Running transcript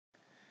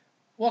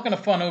Welcome to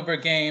Fun Uber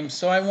Games.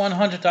 So I won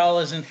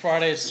 $100 in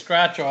Friday's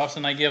scratch-offs,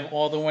 and I give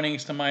all the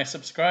winnings to my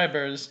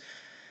subscribers.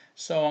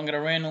 So I'm going to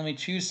randomly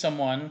choose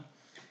someone,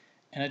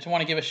 and I just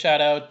want to give a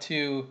shout out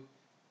to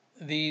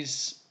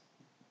these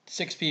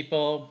 6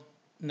 people: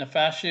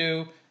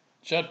 Nefashu,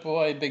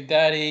 Jutboy, Big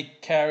Daddy,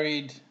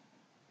 Carrie,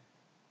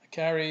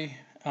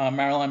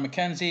 Marilyn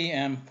McKenzie,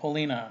 and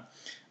Paulina.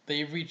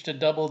 They've reached a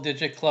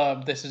double-digit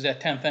club. This is their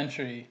 10th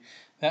entry.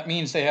 That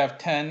means they have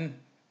 10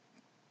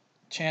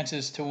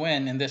 chances to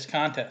win in this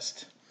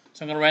contest.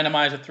 So I'm going to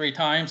randomize it 3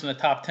 times, and the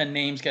top 10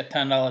 names get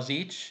 $10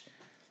 each.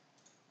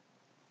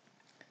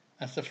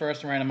 That's the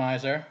first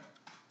randomizer.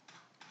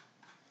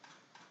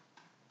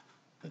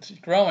 It's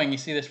growing. You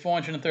see there's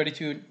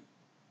 432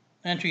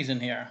 entries in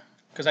here,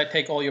 because I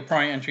take all your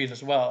prior entries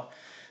as well.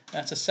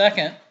 That's the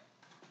second.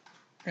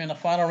 And the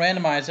final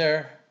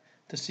randomizer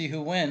to see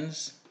who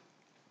wins.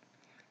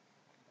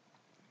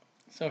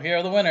 So here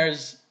are the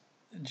winners.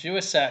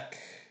 Jewisek,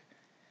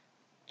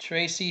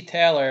 Tracy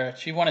Taylor.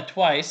 She won it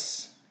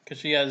twice because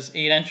she has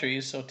 8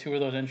 entries, so 2 of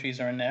those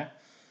entries are in there.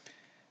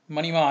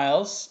 Money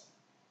Miles,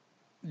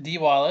 D.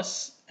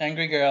 Wallace,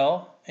 Angry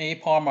Girl, A.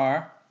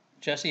 Palmer,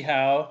 Jesse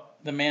Howe,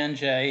 The Man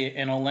J,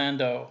 and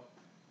Orlando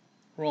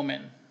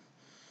Roman.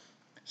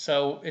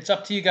 So it's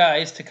up to you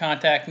guys to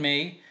contact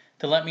me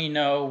to let me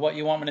know what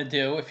you want me to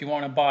do. If you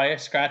want to buy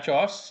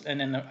scratch-offs,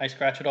 and then I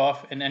scratch it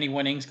off and any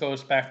winnings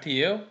goes back to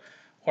you,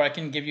 or I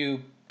can give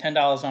you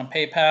 $10 on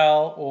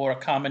PayPal, or a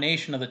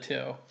combination of the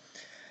two.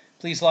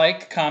 Please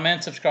like,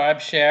 comment,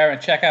 subscribe, share,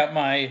 and check out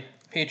my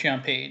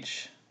Patreon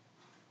page.